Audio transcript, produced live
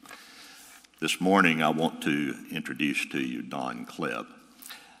This morning I want to introduce to you Don Klebb.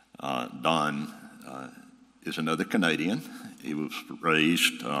 Don is another Canadian. He was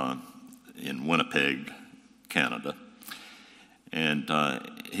raised in Winnipeg, Canada, and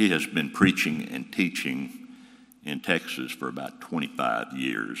he has been preaching and teaching in Texas for about 25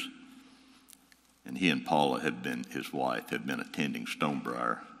 years. And he and Paula his wife, have been attending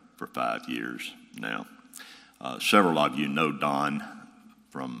Stonebriar for 5 years now. Several of you know Don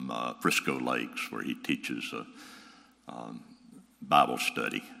from Frisco Lakes, where he teaches a Bible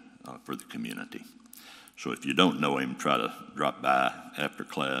study for the community. So if you don't know him, try to drop by after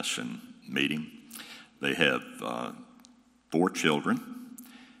class and meet him. They have 4 children,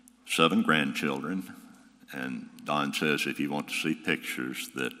 7 grandchildren, and Don says if you want to see pictures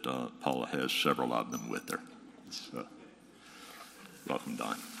that Paula has several of them with her. So, welcome,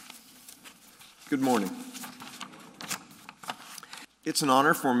 Don. Good morning. It's an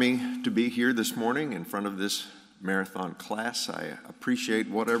honor for me to be here this morning in front of this marathon class. I appreciate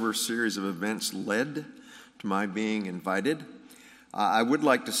whatever series of events led to my being invited. I would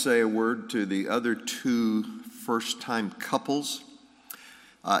like to say a word to the other 2 first-time couples.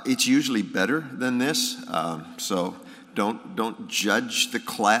 It's usually better than this, so don't judge the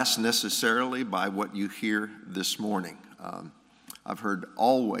class necessarily by what you hear this morning. I've heard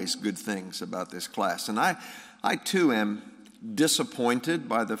always good things about this class, and I too am disappointed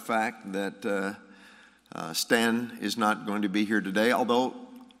by the fact that Stan is not going to be here today, although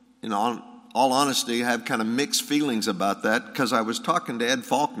in all honesty I have kind of mixed feelings about that, because I was talking to Ed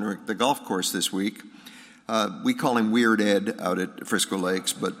Faulkner at the golf course this week. We call him Weird Ed out at Frisco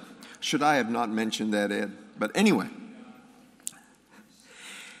Lakes, but should I have not mentioned that, Ed? But anyway.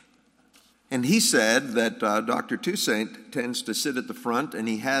 And he said that Dr. Toussaint tends to sit at the front, and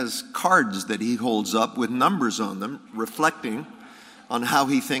he has cards that he holds up with numbers on them, reflecting on how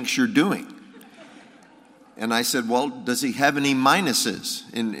he thinks you're doing. And I said, well, does he have any minuses?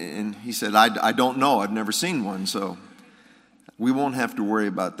 And he said, I don't know. I've never seen one, so we won't have to worry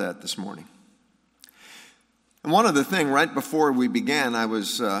about that this morning. And one other thing, right before we began, I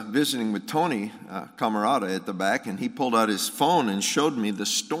was visiting with Tony Camarada at the back, and he pulled out his phone and showed me the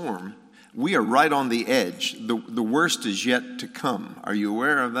storm. We are right on the edge. The worst is yet to come. Are you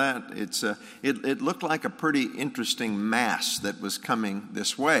aware of that? It looked like a pretty interesting mass that was coming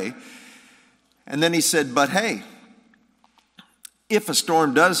this way. And then he said, but hey, if a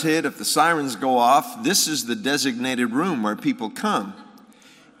storm does hit, if the sirens go off, this is the designated room where people come.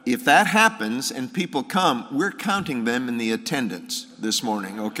 If that happens and people come, we're counting them in the attendance this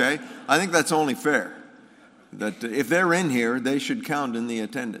morning, okay? I think that's only fair. That if they're in here, they should count in the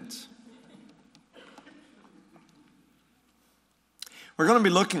attendance. We're going to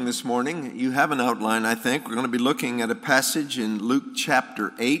be looking this morning, you have an outline, I think. We're going to be looking at a passage in Luke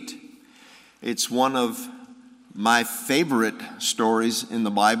chapter 8. It's one of my favorite stories in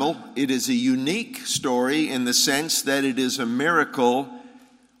the Bible. It is a unique story in the sense that it is a miracle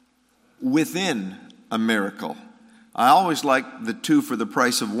within a miracle. I always like the 2 for the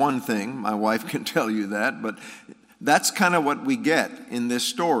price of 1 thing. My wife can tell you that, but that's kind of what we get in this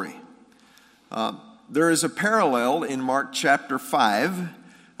story. There is a parallel in Mark chapter 5.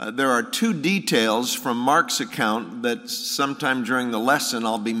 There are 2 details from Mark's account that sometime during the lesson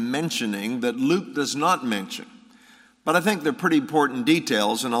I'll be mentioning that Luke does not mention. But I think they're pretty important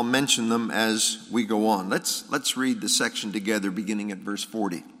details, and I'll mention them as we go on. Let's read the section together, beginning at verse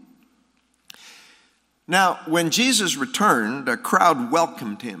 40. Now, when Jesus returned, a crowd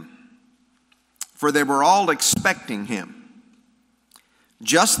welcomed him, for they were all expecting him.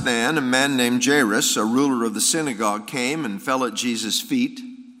 Just then, a man named Jairus, a ruler of the synagogue, came and fell at Jesus' feet,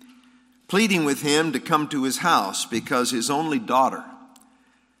 pleading with him to come to his house because his only daughter,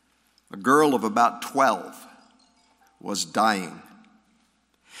 a girl of about 12, was dying.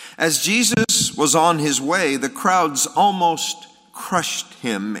 As Jesus was on his way, the crowds almost crushed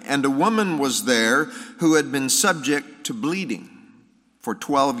him, and a woman was there who had been subject to bleeding for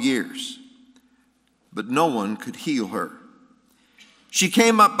 12 years, but no one could heal her. She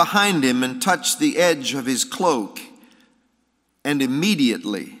came up behind him and touched the edge of his cloak, and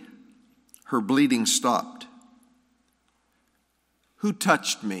immediately her bleeding stopped. "Who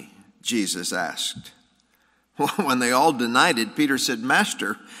touched me?" Jesus asked. When they all denied it, Peter said,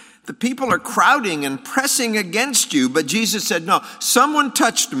 "Master, the people are crowding and pressing against you." But Jesus said, "No, someone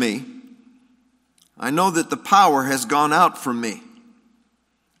touched me. I know that the power has gone out from me."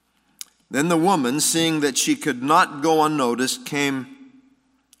 Then the woman, seeing that she could not go unnoticed, came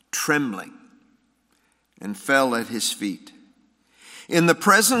trembling and fell at his feet. In the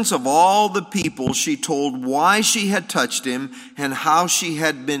presence of all the people, she told why she had touched him and how she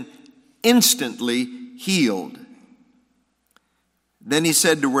had been instantly healed. Then he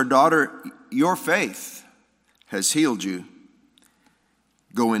said to her, "Daughter, your faith has healed you.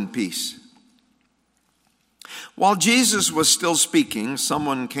 Go in peace." While Jesus was still speaking,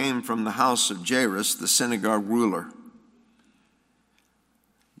 someone came from the house of Jairus, the synagogue ruler.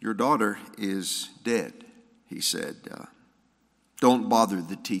 "Your daughter is dead," he said. "Don't bother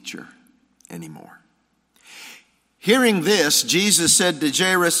the teacher anymore." Hearing this, Jesus said to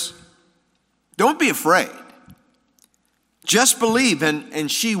Jairus, "Don't be afraid. Just believe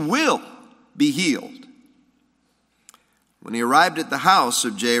and she will be healed." When he arrived at the house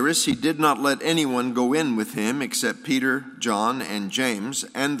of Jairus, he did not let anyone go in with him except Peter, John, and James,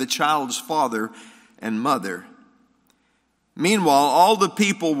 and the child's father and mother. Meanwhile, all the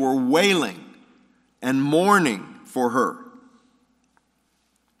people were wailing and mourning for her.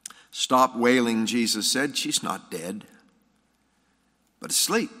 "Stop wailing," Jesus said. "She's not dead, but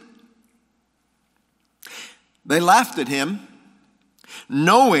asleep." They laughed at him,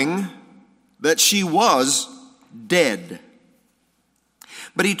 knowing that she was dead.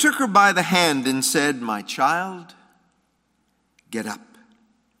 But he took her by the hand and said, "My child, get up."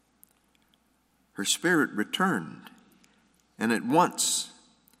 Her spirit returned, and at once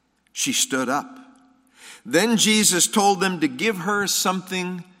she stood up. Then Jesus told them to give her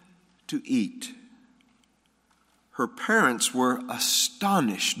something to eat. Her parents were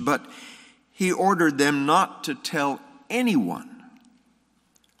astonished, but he ordered them not to tell anyone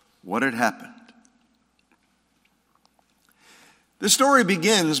what had happened. The story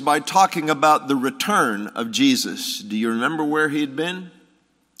begins by talking about the return of Jesus. Do you remember where he had been?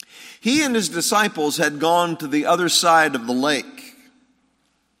 He and his disciples had gone to the other side of the lake,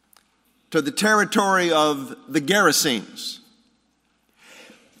 to the territory of the Gerasenes.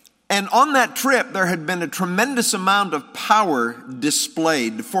 And on that trip, there had been a tremendous amount of power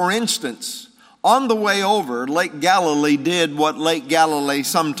displayed. For instance, on the way over, Lake Galilee did what Lake Galilee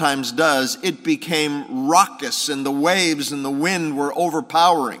sometimes does. It became raucous, and the waves and the wind were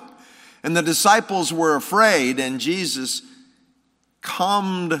overpowering. And the disciples were afraid, and Jesus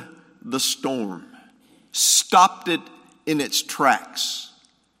calmed the storm, stopped it in its tracks.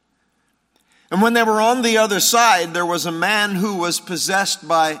 And when they were on the other side, there was a man who was possessed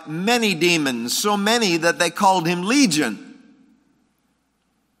by many demons, so many that they called him Legion.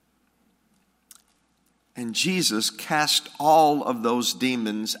 And Jesus cast all of those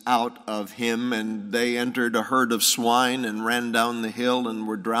demons out of him, and they entered a herd of swine and ran down the hill and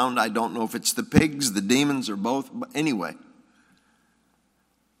were drowned. I don't know if it's the pigs, the demons, or both, but anyway.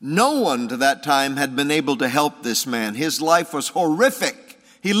 No one to that time had been able to help this man. His life was horrific.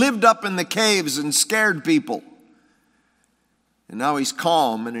 He lived up in the caves and scared people. And now he's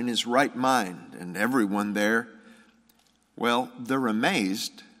calm and in his right mind. And everyone there, well, they're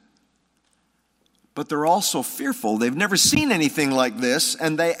amazed. But they're also fearful. They've never seen anything like this.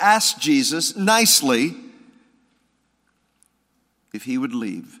 And they ask Jesus nicely if he would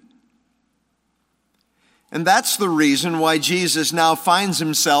leave. And that's the reason why Jesus now finds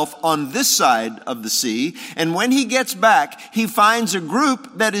himself on this side of the sea. And when he gets back, he finds a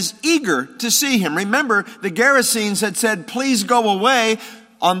group that is eager to see him. Remember, the Gerasenes had said, "Please go away."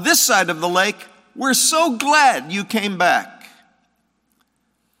 On this side of the lake, "We're so glad you came back."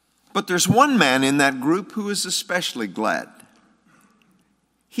 But there's one man in that group who is especially glad.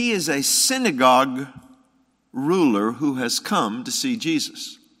 He is a synagogue ruler who has come to see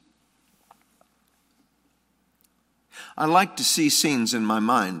Jesus. I like to see scenes in my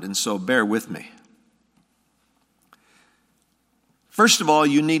mind, and so bear with me. First of all,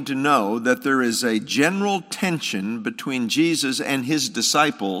 you need to know that there is a general tension between Jesus and his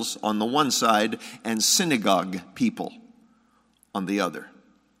disciples on the one side and synagogue people on the other.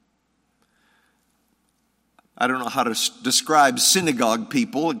 I don't know how to describe synagogue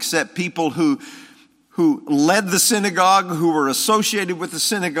people except people who led the synagogue, who were associated with the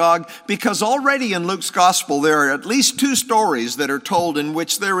synagogue, because already in Luke's gospel there are at least two stories that are told in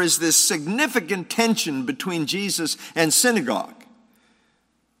which there is this significant tension between Jesus and synagogue.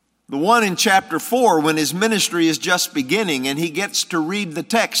 The one in chapter 4, when his ministry is just beginning and he gets to read the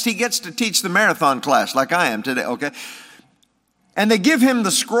text. He gets to teach the marathon class like I am today, okay? And they give him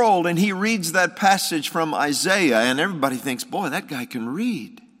the scroll and he reads that passage from Isaiah, and everybody thinks, boy, that guy can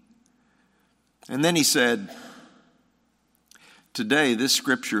read. And then he said, today this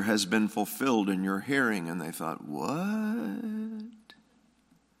scripture has been fulfilled in your hearing. And they thought, what?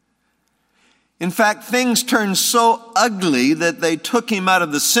 In fact, things turned so ugly that they took him out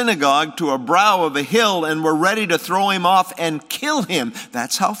of the synagogue to a brow of a hill and were ready to throw him off and kill him.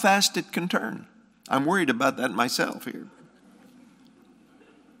 That's how fast it can turn. I'm worried about that myself here.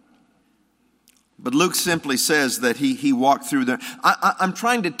 But Luke simply says that he walked through there. I'm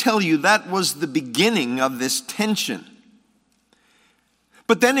trying to tell you that was the beginning of this tension.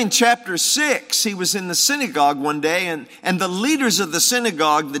 But then in chapter 6, he was in the synagogue one day, and the leaders of the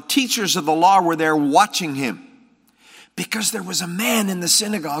synagogue, the teachers of the law, were there watching him. Because there was a man in the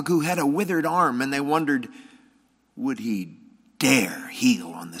synagogue who had a withered arm, and they wondered, would he dare heal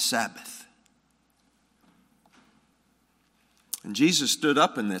on the Sabbath? And Jesus stood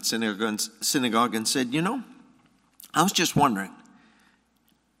up in that synagogue and said, I was just wondering,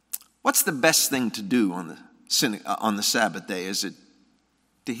 what's the best thing to do on the Sabbath day? Is it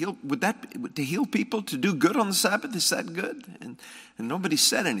to heal? To heal people, to do good on the Sabbath? Is that good? And nobody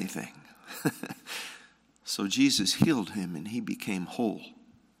said anything. So Jesus healed him and he became whole.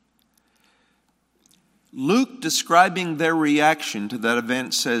 Luke, describing their reaction to that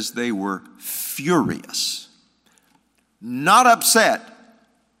event, says they were furious. Not upset,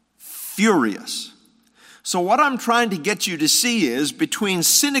 furious. So what I'm trying to get you to see is between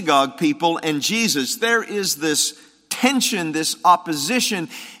synagogue people and Jesus, there is this tension, this opposition,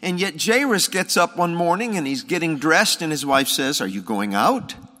 and yet Jairus gets up one morning and he's getting dressed and his wife says, "Are you going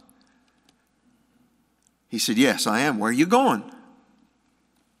out?" He said, "Yes, I am." "Where are you going?"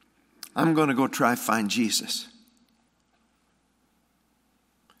 "I'm going to go try to find Jesus."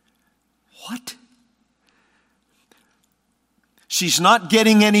 What? She's not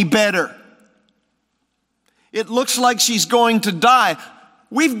getting any better. It looks like she's going to die.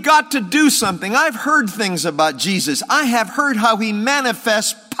 We've got to do something. I've heard things about Jesus. I have heard how he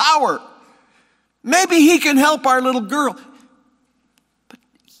manifests power. Maybe he can help our little girl. But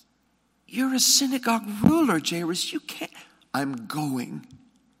you're a synagogue ruler, Jairus. You can't. I'm going.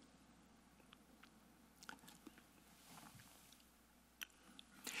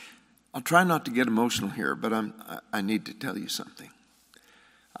 I'll try not to get emotional here, but I need to tell you something.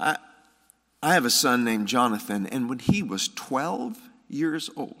 I have a son named Jonathan, and when he was 12 years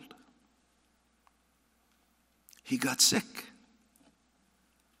old, he got sick.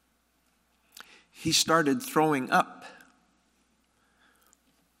 He started throwing up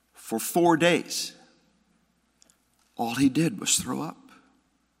for 4 days. All he did was throw up.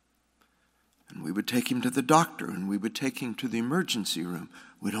 And we would take him to the doctor, and we would take him to the emergency room.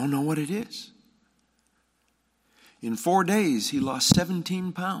 We don't know what it is. In 4 days, he lost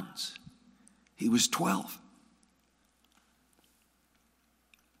 17 pounds. He was 12.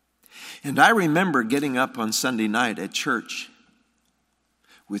 And I remember getting up on Sunday night at church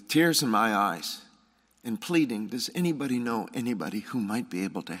with tears in my eyes and pleading, does anybody know anybody who might be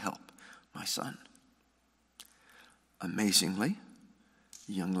able to help my son? Amazingly,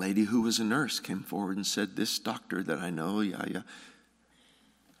 a young lady who was a nurse came forward and said, "This doctor that I know, yeah.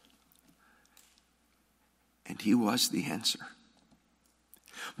 And he was the answer.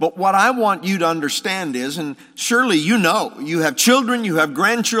 But what I want you to understand is, and surely you know, you have children, you have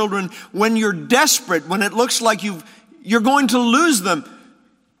grandchildren, when you're desperate, when it looks like you're going to lose them,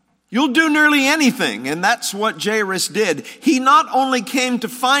 you'll do nearly anything. And that's what Jairus did. He not only came to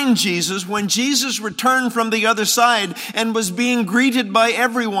find Jesus, when Jesus returned from the other side and was being greeted by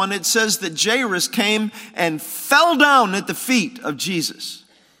everyone, it says that Jairus came and fell down at the feet of Jesus.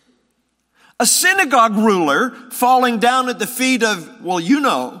 A synagogue ruler falling down at the feet of,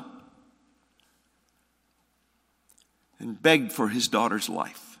 and begged for his daughter's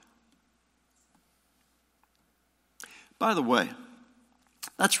life. By the way,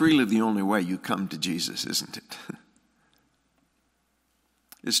 that's really the only way you come to Jesus, isn't it?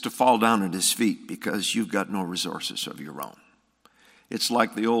 Is to fall down at his feet because you've got no resources of your own. It's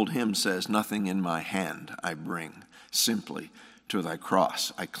like the old hymn says, "Nothing in my hand I bring, simply to thy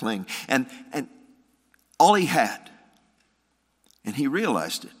cross I cling." And all he had, and he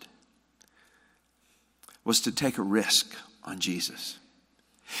realized it, was to take a risk on Jesus.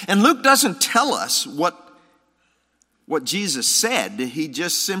 And Luke doesn't tell us what Jesus said. He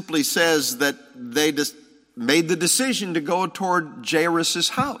just simply says that they just made the decision to go toward Jairus'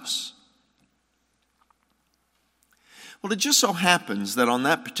 house. Well, it just so happens that on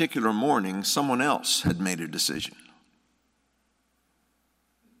that particular morning, someone else had made a decision.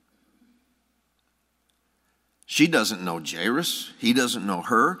 She doesn't know Jairus. He doesn't know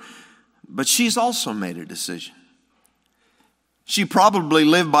her. But she's also made a decision. She probably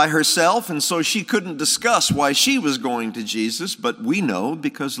lived by herself, and so she couldn't discuss why she was going to Jesus, but we know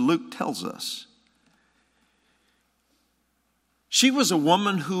because Luke tells us. She was a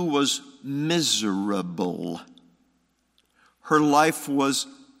woman who was miserable. Her life was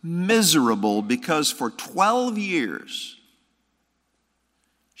miserable because for 12 years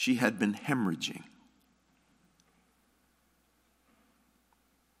she had been hemorrhaging.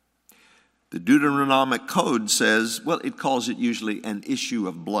 The Deuteronomic Code says, well, it calls it usually an issue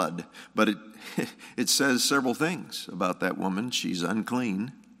of blood, but it says several things about that woman. She's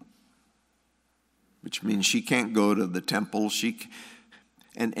unclean, which means she can't go to the temple.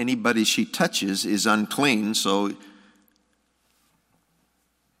 And anybody she touches is unclean, so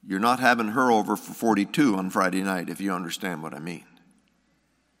you're not having her over for 42 on Friday night, if you understand what I mean.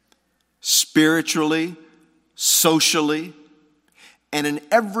 Spiritually, socially, and in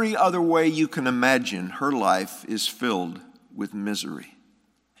every other way you can imagine, her life is filled with misery.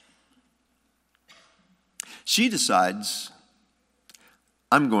 She decides,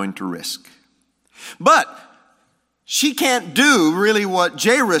 I'm going to risk. But she can't do really what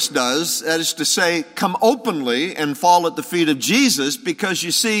Jairus does, that is to say, come openly and fall at the feet of Jesus, because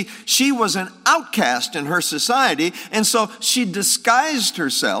you see, she was an outcast in her society, and so she disguised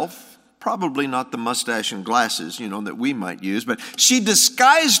herself. Probably not the mustache and glasses, that we might use, but she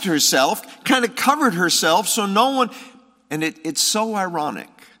disguised herself, kind of covered herself so no one, and it's so ironic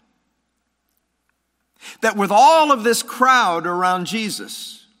that with all of this crowd around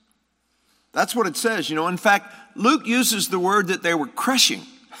Jesus, that's what it says, In fact, Luke uses the word that they were crushing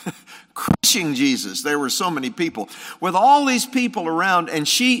Jesus. There were so many people. With all these people around, and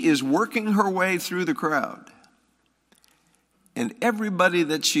she is working her way through the crowd. And everybody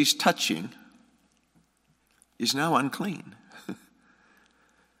that she's touching is now unclean.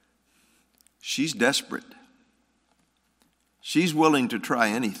 She's desperate. She's willing to try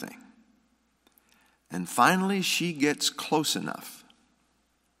anything. And finally, she gets close enough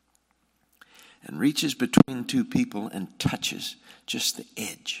and reaches between two people and touches just the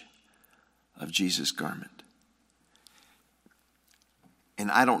edge of Jesus' garment.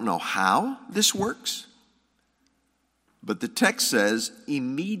 And I don't know how this works. But the text says,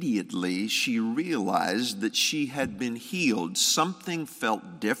 immediately she realized that she had been healed. Something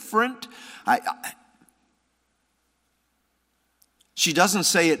felt different. She doesn't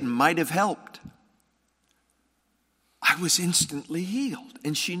say it might have helped. I was instantly healed,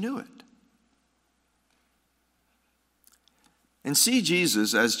 and she knew it. And see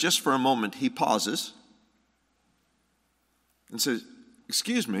Jesus as just for a moment he pauses and says,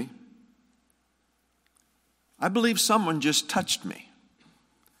 excuse me, I believe someone just touched me.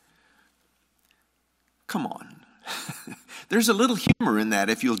 Come on. There's a little humor in that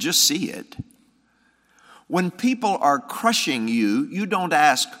if you'll just see it. When people are crushing you, you don't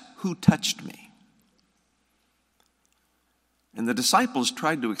ask, who touched me? And the disciples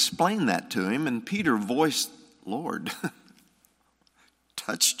tried to explain that to him, and Peter voiced, Lord,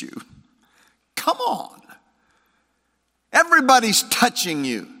 touched you? Come on. Everybody's touching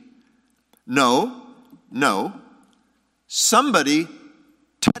you. No. Somebody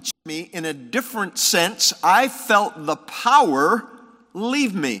touched me in a different sense. I felt the power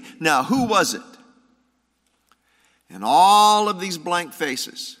leave me. Now, who was it? And all of these blank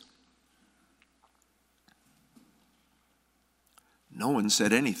faces. No one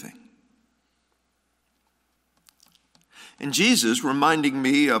said anything. And Jesus, reminding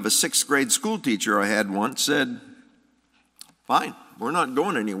me of a 6th grade school teacher I had once, said, fine, we're not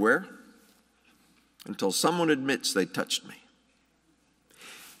going anywhere until someone admits they touched me.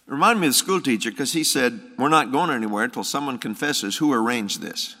 It reminded me of the school teacher because he said, we're not going anywhere until someone confesses who arranged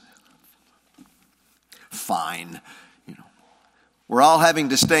this. Fine. We're all having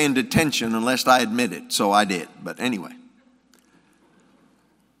to stay in detention unless I admit it, so I did. But anyway.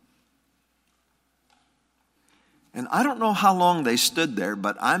 And I don't know how long they stood there,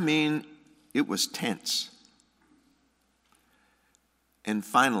 but it was tense. And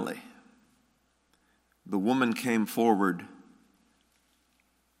finally, the woman came forward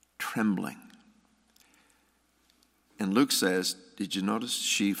trembling. And Luke says, did you notice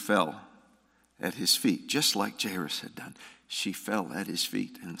she fell at his feet, just like Jairus had done? She fell at his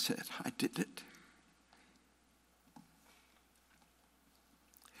feet and said, I did it.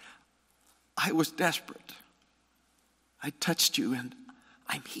 I was desperate. I touched you and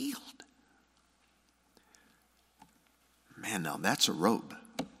I'm healed. Man, now that's a robe.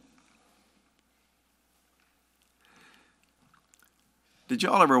 Did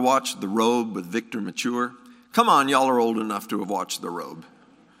y'all ever watch The Robe with Victor Mature? Come on, y'all are old enough to have watched The Robe.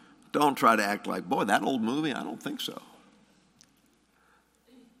 Don't try to act like, boy, that old movie? I don't think so.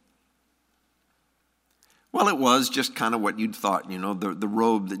 Well, it was just kind of what you'd thought, the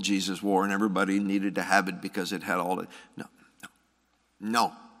robe that Jesus wore, and everybody needed to have it because it had all the...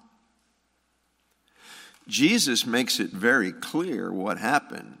 No. Jesus makes it very clear what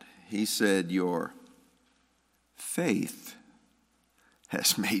happened. He said, your faith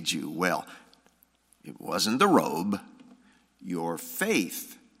has made you well. It wasn't the robe. Your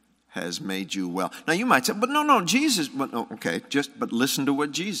faith has made you well. Now you might say, but no, Jesus, but no, okay, but listen to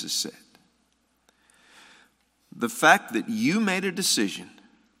what Jesus said. The fact that you made a decision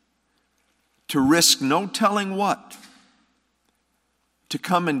to risk no telling what, to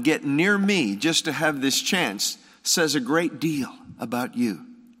come and get near me just to have this chance, says a great deal about you.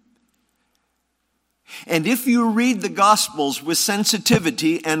 And if you read the Gospels with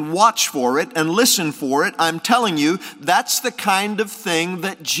sensitivity and watch for it and listen for it, I'm telling you, that's the kind of thing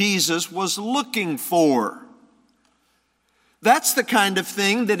that Jesus was looking for. That's the kind of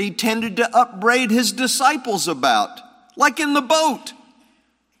thing that he tended to upbraid his disciples about, like in the boat.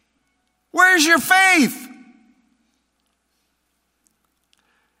 Where's your faith?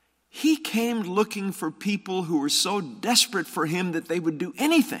 He came looking for people who were so desperate for him that they would do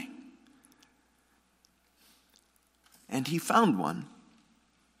anything. And he found one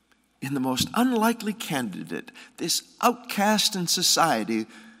in the most unlikely candidate, this outcast in society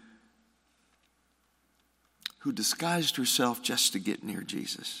who disguised herself just to get near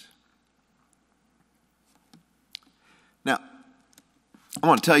Jesus. Now, I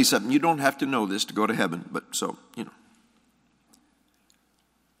want to tell you something. You don't have to know this to go to heaven, but so, you know.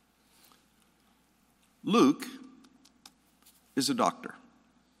 Luke is a doctor.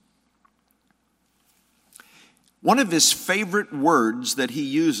 One of his favorite words that he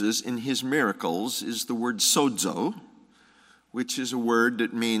uses in his miracles is the word sozo, which is a word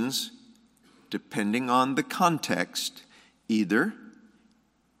that means, depending on the context, either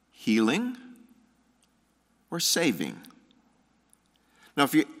healing or saving. Now,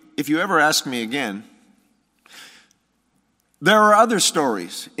 if you ever ask me again, there are other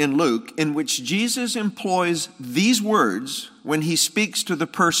stories in Luke in which Jesus employs these words when he speaks to the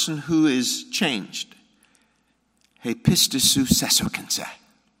person who is changed. He pistusu sesokense.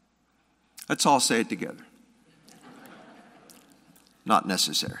 Let's all say it together. Not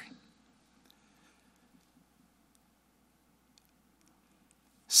necessary.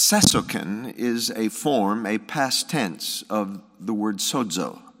 Sesoken is a form, a past tense of the word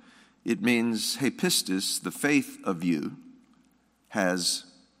sozo. It means, he pistis, the faith of you, has.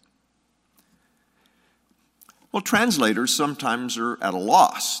 Well, translators sometimes are at a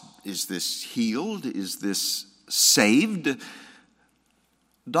loss. Is this healed? Is this saved?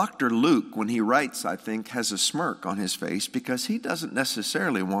 Dr. Luke, when he writes, I think, has a smirk on his face because he doesn't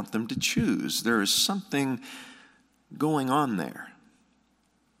necessarily want them to choose. There is something going on there.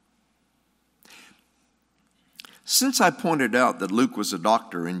 Since I pointed out that Luke was a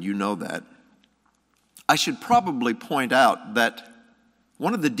doctor, and you know that, I should probably point out that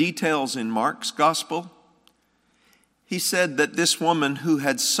one of the details in Mark's gospel, he said that this woman who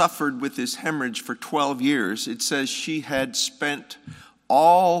had suffered with this hemorrhage for 12 years, it says she had spent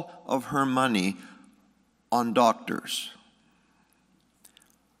all of her money on doctors.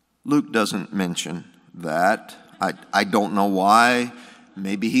 Luke doesn't mention that. I don't know why.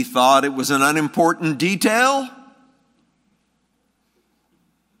 Maybe he thought it was an unimportant detail.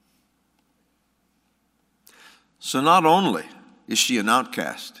 So not only is she an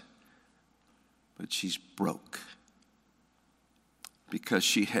outcast, but she's broke. Because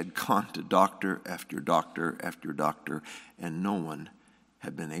she had gone to doctor after doctor after doctor, and no one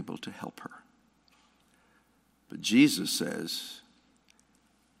had been able to help her. But Jesus says,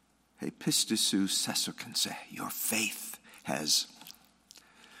 He pistisu sesokense, your faith has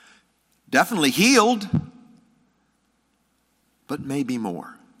definitely healed, but maybe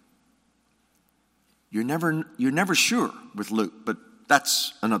more. You're never sure with Luke, but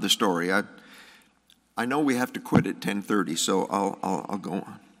that's another story. I know we have to quit at 10:30, so I'll go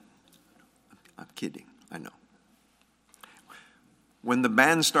on. I'm kidding, I know. When the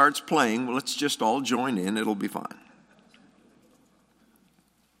band starts playing, well, let's just all join in, it'll be fine.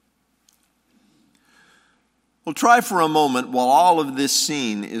 Well, try for a moment while all of this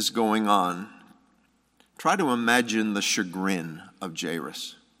scene is going on. Try to imagine the chagrin of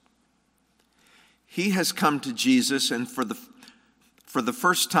Jairus. He has come to Jesus, and for the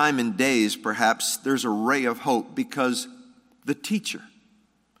first time in days, perhaps, there's a ray of hope because the teacher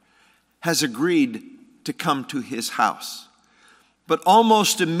has agreed to come to his house. But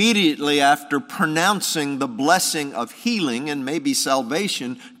almost immediately after pronouncing the blessing of healing and maybe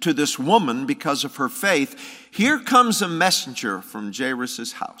salvation to this woman because of her faith, here comes a messenger from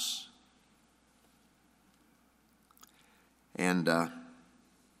Jairus' house. And the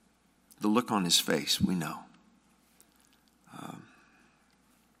look on his face, we know.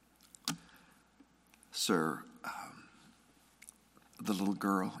 Sir, your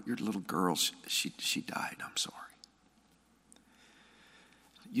little girl, she died. I'm sorry.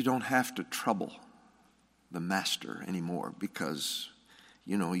 You don't have to trouble the master anymore because,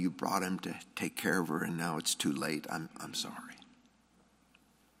 you brought him to take care of her and now it's too late. I'm sorry.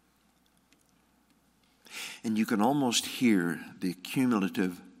 And you can almost hear the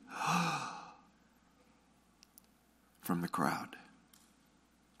cumulative from the crowd.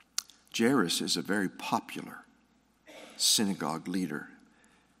 Jairus is a very popular synagogue leader.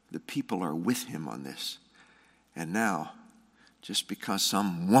 The people are with him on this. And now, just because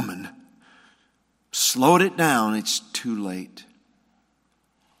some woman slowed it down, it's too late.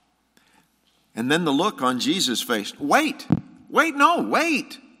 And then the look on Jesus' face. Wait.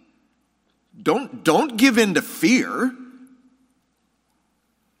 Don't give in to fear.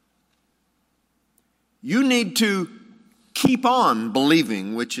 You need to keep on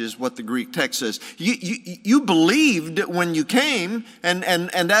believing, which is what the Greek text says. You believed when you came, and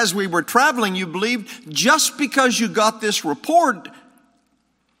as we were traveling, you believed. Just because you got this report,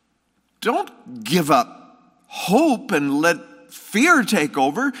 don't give up hope and let fear take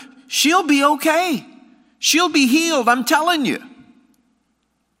over. She'll be okay. She'll be healed, I'm telling you.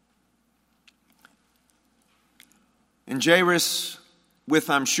 And Jairus, with,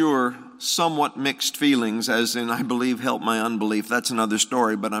 I'm sure, somewhat mixed feelings, as in, I believe, help my unbelief. That's another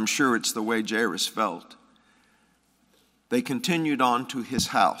story, but I'm sure it's the way Jairus felt. They continued on to his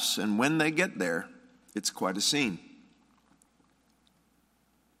house, and when they get there, it's quite a scene.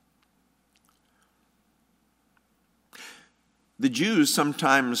 The Jews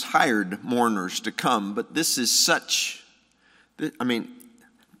sometimes hired mourners to come, but this is such,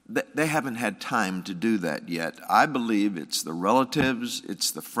 they haven't had time to do that yet. I believe it's the relatives, it's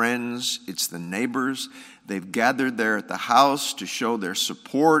the friends, it's the neighbors. They've gathered there at the house to show their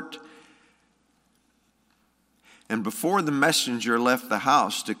support. And before the messenger left the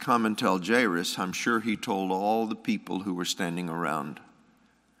house to come and tell Jairus, I'm sure he told all the people who were standing around,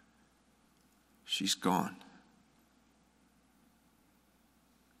 she's gone.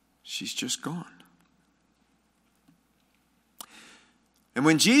 She's just gone. And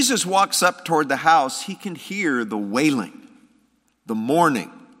when Jesus walks up toward the house, he can hear the wailing, the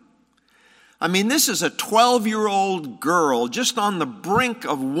mourning. This is a 12-year-old girl just on the brink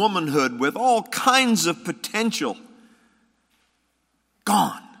of womanhood with all kinds of potential.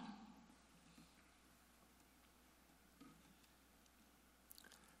 Gone.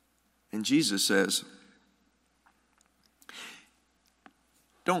 And Jesus says,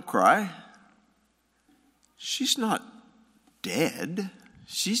 don't cry. She's not dead.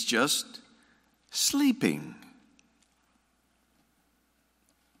 She's just sleeping.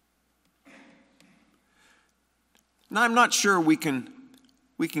 Now, I'm not sure we can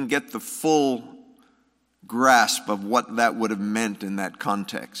get the full grasp of what that would have meant in that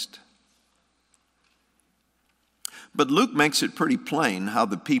context. But Luke makes it pretty plain how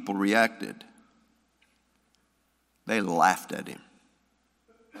the people reacted. They laughed at him.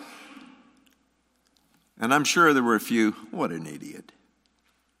 And I'm sure there were a few, what an idiot.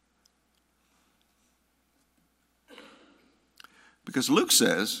 Because Luke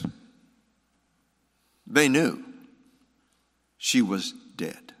says they knew she was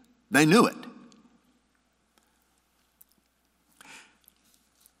dead. They knew it.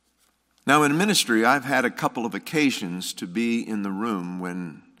 Now in ministry, I've had a couple of occasions to be in the room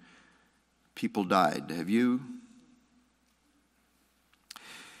when people died. Have you?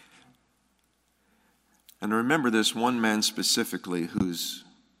 And I remember this one man specifically whose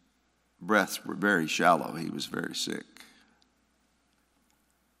breaths were very shallow. He was very sick.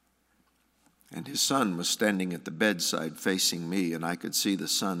 And his son was standing at the bedside facing me, and I could see the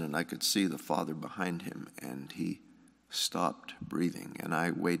son and I could see the father behind him, and he stopped breathing. And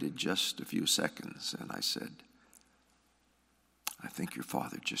I waited just a few seconds, and I said, I think your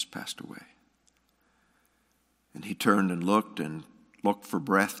father just passed away. And he turned and looked for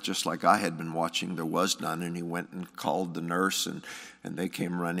breath, just like I had been watching. There was none, and he went and called the nurse, and they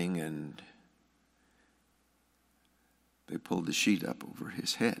came running, and they pulled the sheet up over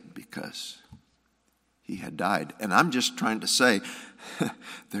his head because he had died. And I'm just trying to say,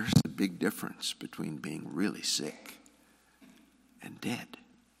 there's a big difference between being really sick and dead.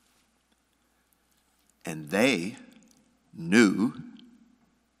 And they knew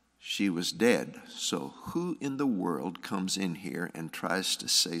she was dead. So who in the world comes in here and tries to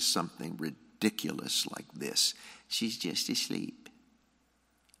say something ridiculous like this? She's just asleep.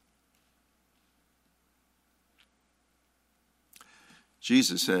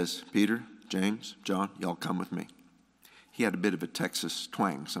 Jesus says, Peter, James, John, y'all come with me. He had a bit of a Texas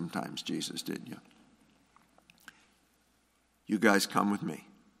twang sometimes, Jesus did, yeah. You guys come with me.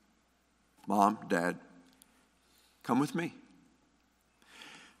 Mom, Dad, come with me.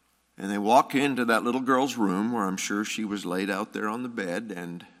 And they walk into that little girl's room where I'm sure she was laid out there on the bed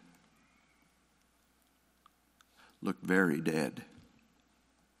and looked very dead.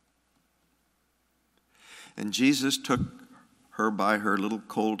 And Jesus took her by her little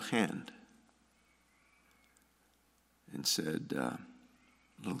cold hand and said,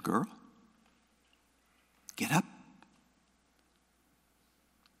 little girl, get up.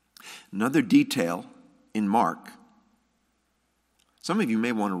 Another detail in Mark. Some of you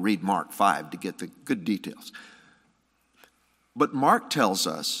may want to read Mark 5 to get the good details. But Mark tells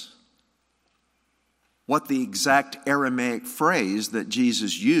us what the exact Aramaic phrase that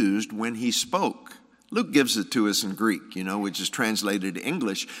Jesus used when he spoke. Luke gives it to us in Greek, which is translated to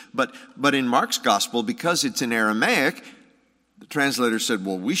English. But in Mark's gospel, because it's in Aramaic, the translator said,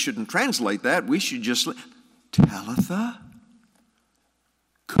 well, we shouldn't translate that. We should just, Talitha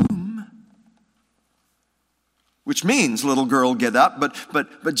cum. Which means, little girl, get up.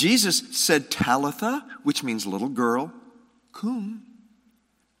 But Jesus said Talitha, which means little girl, cum.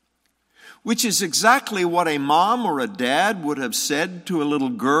 Which is exactly what a mom or a dad would have said to a little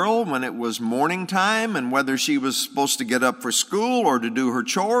girl when it was morning time, and whether she was supposed to get up for school or to do her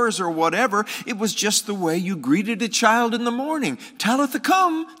chores or whatever. It was just the way you greeted a child in the morning. Talitha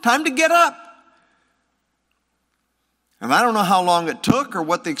cum, time to get up. And I don't know how long it took or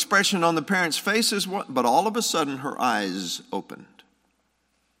what the expression on the parents' faces was, but all of a sudden her eyes opened.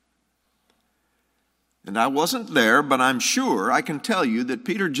 And I wasn't there, but I'm sure I can tell you that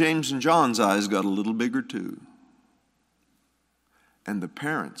Peter, James, and John's eyes got a little bigger too. And the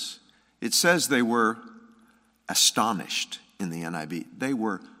parents, it says they were astonished in the NIV. They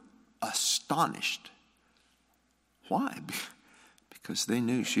were astonished. Why? Because they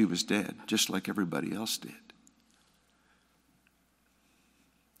knew she was dead, just like everybody else did.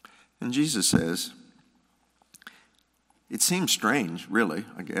 And Jesus says, it seems strange, really,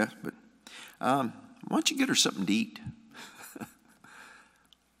 I guess, but why don't you get her something to eat?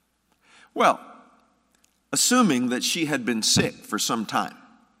 Well, assuming that she had been sick for some time,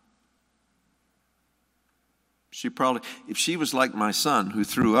 she probably, if she was like my son who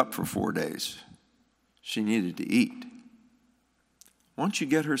threw up for 4 days, she needed to eat. Why don't you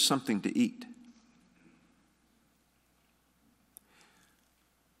get her something to eat?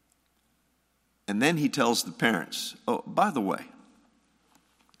 And then he tells the parents, oh, by the way,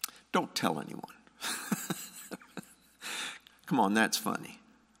 don't tell anyone. Come on, that's funny.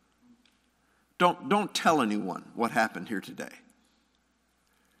 Don't tell anyone what happened here today.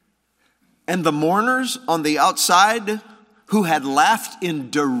 And the mourners on the outside who had laughed in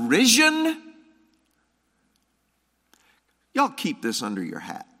derision, y'all keep this under your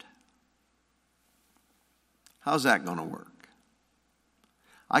hat. How's that going to work?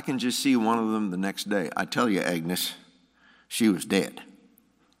 I can just see one of them the next day. I tell you, Agnes, she was dead.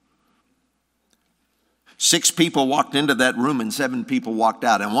 6 people walked into that room and 7 people walked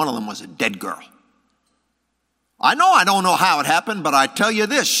out, and one of them was a dead girl. I don't know how it happened, but I tell you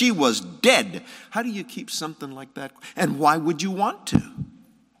this, she was dead. How do you keep something like that? And why would you want to?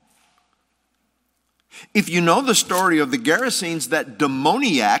 If you know the story of the Gerasenes, that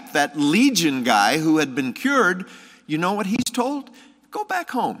demoniac, that legion guy who had been cured, you know what he's told? Go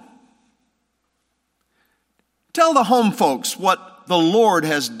back home. Tell the home folks what the Lord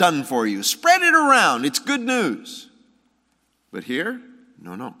has done for you. Spread it around. It's good news. But here,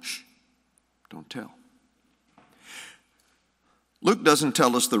 no. Shh. Don't tell. Luke doesn't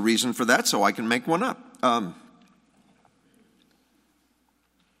tell us the reason for that, so I can make one up.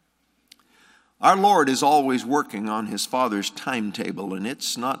 Our Lord is always working on his Father's timetable, and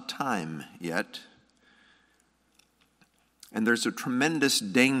it's not time yet. And there's a tremendous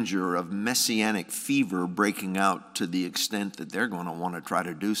danger of messianic fever breaking out to the extent that they're going to want to try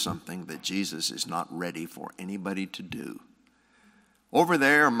to do something that Jesus is not ready for anybody to do. Over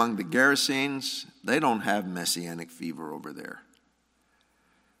there among the Gerasenes, they don't have messianic fever over there.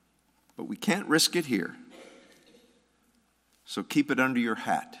 But we can't risk it here. So keep it under your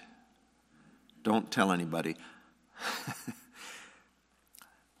hat. Don't tell anybody.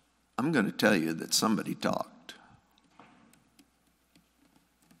 I'm going to tell you that somebody talked.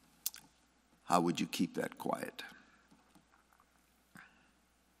 How would you keep that quiet?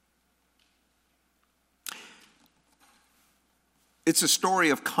 It's a story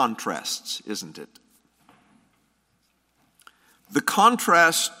of contrasts, isn't it? The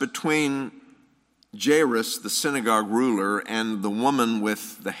contrast between Jairus, the synagogue ruler, and the woman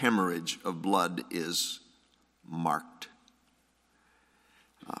with the hemorrhage of blood is marked.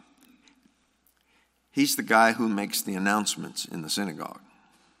 He's the guy who makes the announcements in the synagogue,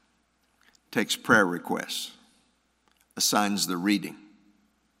 takes prayer requests, assigns the reading.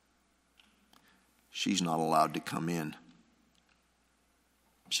 she's not allowed to come in.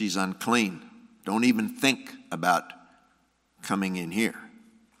 She's unclean. Don't even think about coming in here.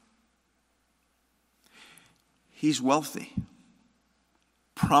 He's wealthy,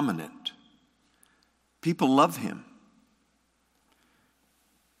 prominent. People love him.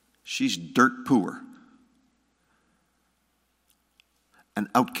 She's dirt poor, an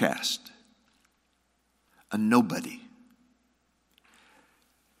outcast, a nobody.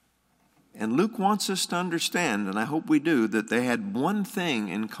 And Luke wants us to understand, and I hope we do, that they had one thing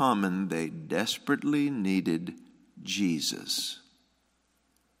in common. They desperately needed Jesus.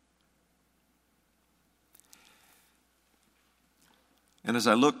 And as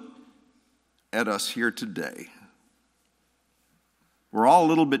I look at us here today, we're all a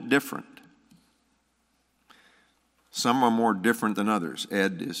little bit different. Some are more different than others.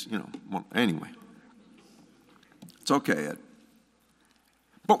 Ed is, well, anyway. It's okay, Ed.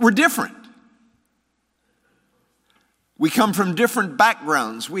 But we're different. We come from different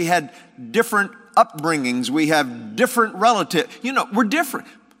backgrounds. We had different upbringings. We have different relatives. We're different.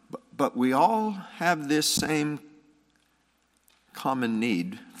 But we all have this same common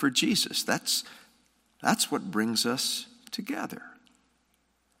need for Jesus. That's what brings us together.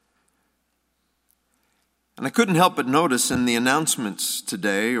 And I couldn't help but notice in the announcements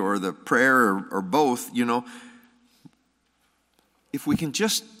today, or the prayer, or both, if we can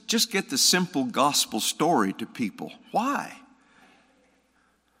just get the simple gospel story to people. Why?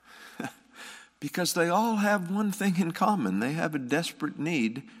 Because they all have one thing in common. They have a desperate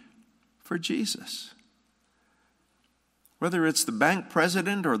need for Jesus. Whether it's the bank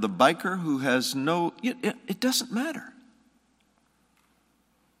president or the biker who has it doesn't matter.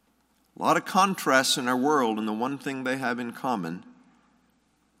 A lot of contrasts in our world, and the one thing they have in common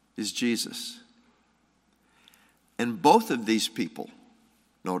is Jesus. And both of these people,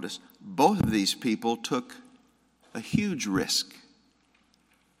 notice, both of these people took a huge risk.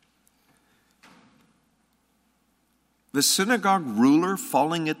 The synagogue ruler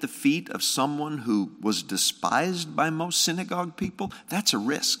falling at the feet of someone who was despised by most synagogue people, that's a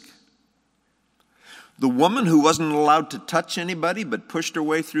risk. The woman who wasn't allowed to touch anybody but pushed her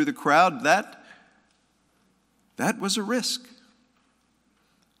way through the crowd, that was a risk.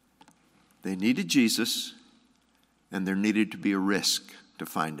 They needed Jesus, and there needed to be a risk to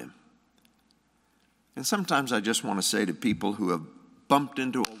find him. And sometimes I just want to say to people who have bumped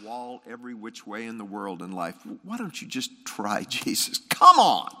into a wall every which way in the world in life, why don't you just try Jesus? Come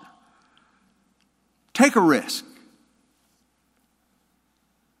on! Take a risk.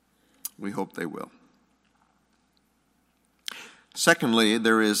 We hope they will. Secondly,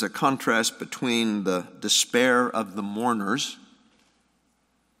 there is a contrast between the despair of the mourners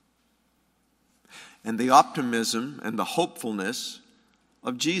and the optimism and the hopefulness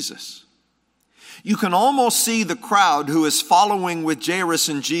of Jesus. You can almost see the crowd who is following with Jairus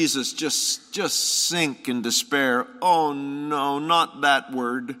and Jesus just sink in despair. Oh no, not that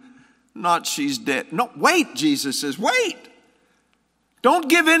word. Not she's dead. No, wait, Jesus says, wait. Don't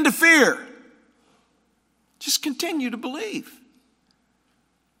give in to fear. Just continue to believe.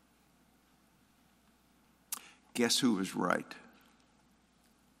 Guess who was right?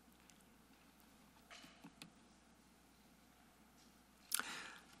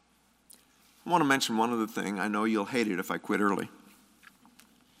 I want to mention one other thing. I know you'll hate it if I quit early.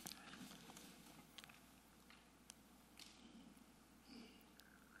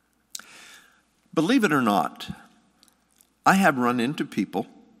 Believe it or not, I have run into people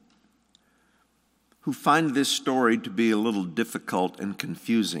who find this story to be a little difficult and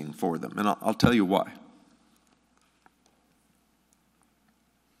confusing for them. And I'll tell you why.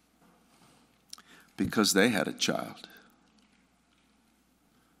 Because they had a child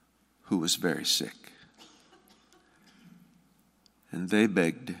who was very sick. And they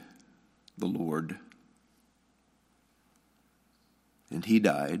begged the Lord, and he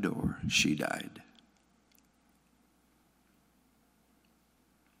died or she died.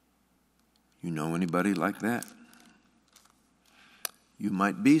 You know anybody like that? You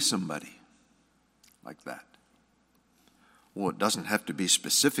might be somebody like that. Well, it doesn't have to be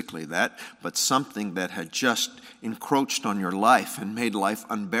specifically that, but something that had just encroached on your life and made life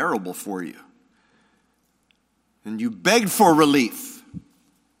unbearable for you. And you begged for relief.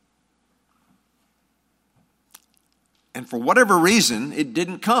 And for whatever reason, it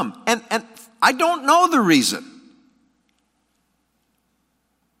didn't come. And I don't know the reason.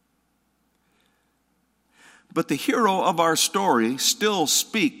 But the hero of our story still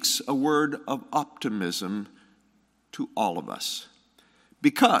speaks a word of optimism to all of us.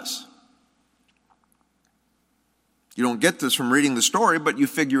 Because you don't get this from reading the story, but you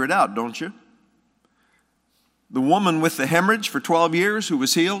figure it out, don't you? The woman with the hemorrhage for 12 years who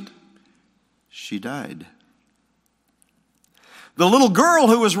was healed, she died. The little girl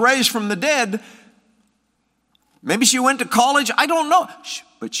who was raised from the dead, maybe she went to college, I don't know,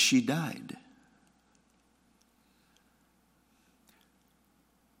 but she died.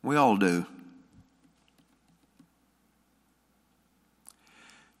 We all do.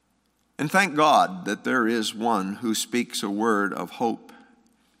 And thank God that there is one who speaks a word of hope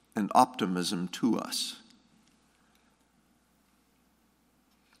and optimism to us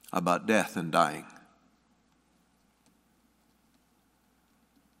about death and dying.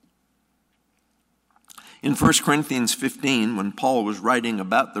 In 1 Corinthians 15, when Paul was writing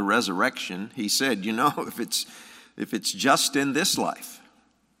about the resurrection, he said, if it's just in this life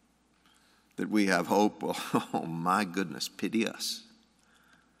that we have hope, oh my goodness, pity us.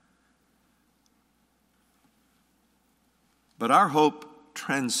 But our hope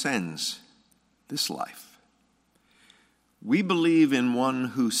transcends this life. We believe in one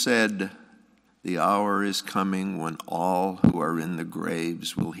who said, "The hour is coming when all who are in the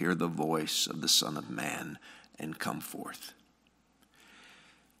graves will hear the voice of the Son of Man and come forth."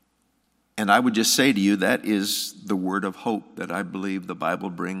 And I would just say to you, that is the word of hope that I believe the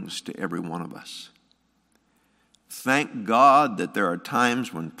Bible brings to every one of us. Thank God that there are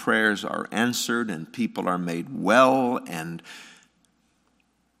times when prayers are answered and people are made well,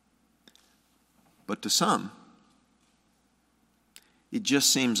 but to some, it just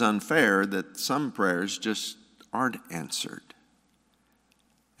seems unfair that some prayers just aren't answered.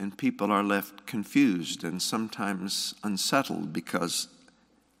 And people are left confused and sometimes unsettled because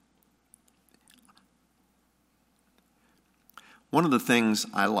one of the things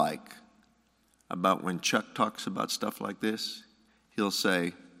I like about when Chuck talks about stuff like this, he'll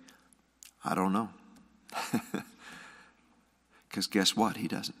say, "I don't know." Because guess what? He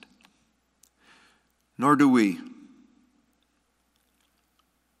doesn't. Nor do we.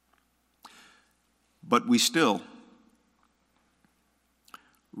 But we still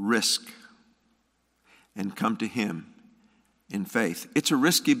risk and come to him in faith. It's a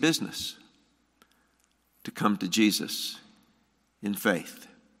risky business to come to Jesus in faith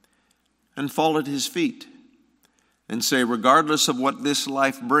and fall at his feet and say, regardless of what this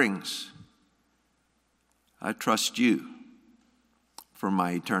life brings, I trust you for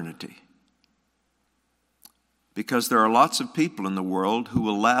my eternity. Because there are lots of people in the world who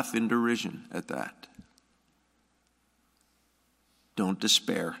will laugh in derision at that. Don't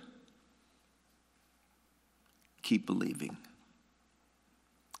despair. Keep believing.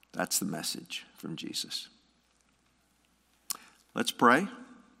 That's the message from Jesus. Let's pray,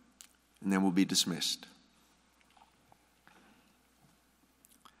 and then we'll be dismissed.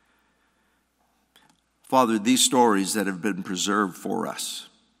 Father, these stories that have been preserved for us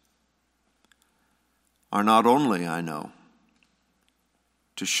are not only, I know,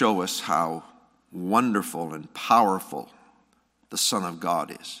 to show us how wonderful and powerful the Son of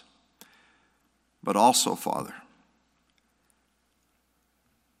God is, but also, Father,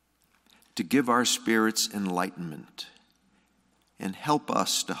 to give our spirits enlightenment and help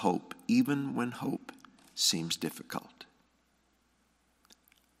us to hope even when hope seems difficult.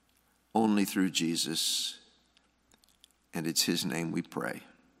 Only through Jesus, and it's his name we pray.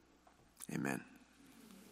 Amen.